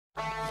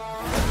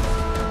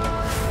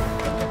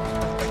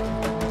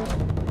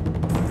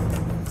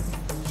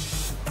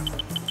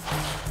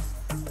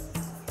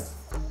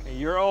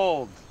you're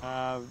old.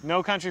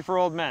 No Country for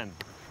Old Men.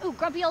 Ooh,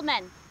 Grumpy Old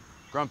Men.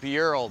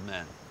 Grumpier old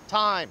men.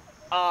 Time.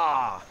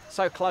 Ah,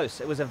 so close.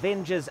 It was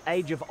Avengers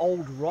Age of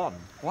Old Ron.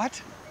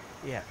 What?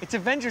 Yeah. It's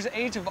Avengers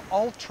Age of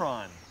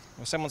Ultron.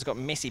 Well, someone's got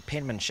messy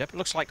penmanship. It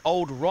looks like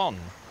Old Ron.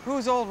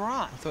 Who's Old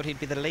Ron? I thought he'd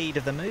be the lead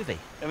of the movie.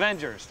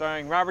 Avengers,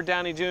 starring Robert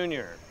Downey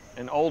Jr.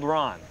 and Old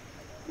Ron.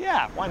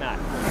 Yeah, why not?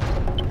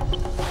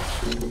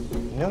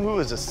 You know who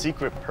is a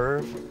secret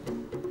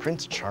perv?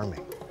 Prince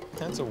Charming.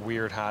 That's a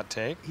weird hot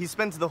take. He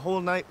spends the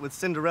whole night with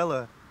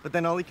Cinderella, but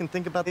then all he can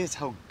think about is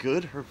how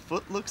good her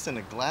foot looks in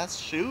a glass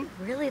shoe.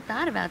 Really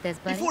thought about this,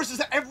 buddy. He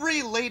forces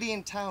every lady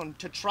in town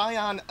to try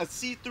on a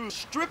see-through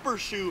stripper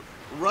shoe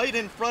right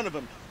in front of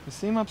him. You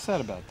seem upset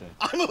about that.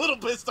 I'm a little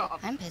pissed off.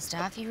 I'm pissed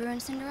off you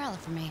ruined Cinderella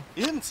for me.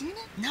 You haven't seen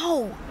it?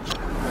 No!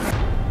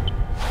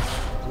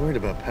 I'm worried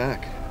about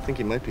Pac. I think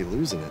he might be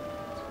losing it.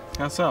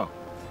 How so?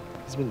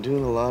 He's been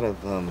doing a lot of,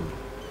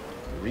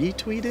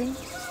 retweeting.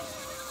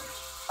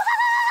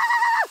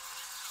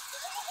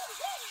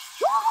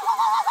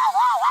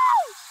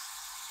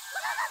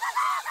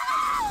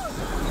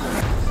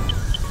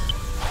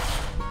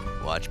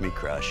 Watch me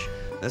crush.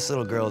 This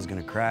little girl's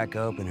gonna crack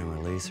open and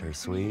release her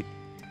sweetie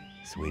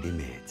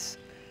meats.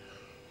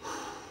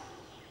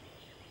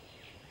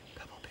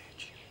 Pebble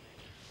Beach.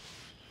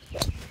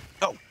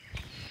 Oh,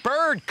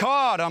 bird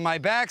caught on my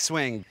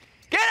backswing.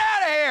 Get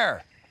out of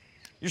here!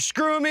 You're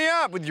screwing me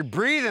up with your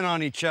breathing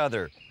on each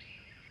other.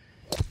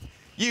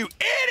 You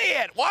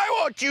idiot! Why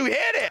won't you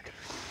hit it?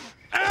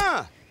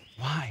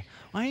 Why?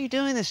 Why are you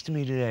doing this to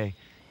me today?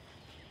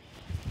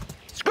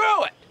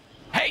 Screw it!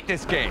 Hate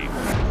this game.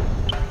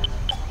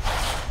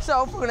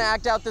 So if we're gonna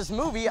act out this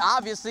movie,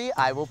 obviously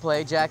I will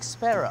play Jack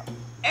Sparrow.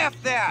 F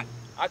that!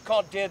 I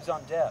called dibs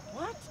on Deb.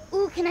 What?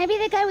 Ooh, can I be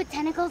the guy with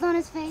tentacles on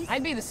his face?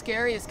 I'd be the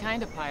scariest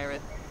kind of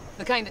pirate.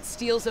 The kind that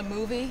steals a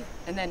movie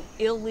and then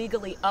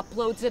illegally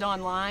uploads it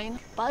online.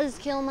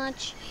 Buzzkill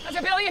much? That's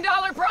 $1 billion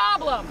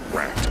problem!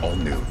 Wrapped, all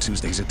new,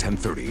 Tuesdays at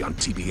 10:30 on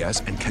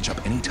TBS and catch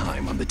up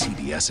anytime on the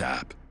TBS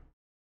app.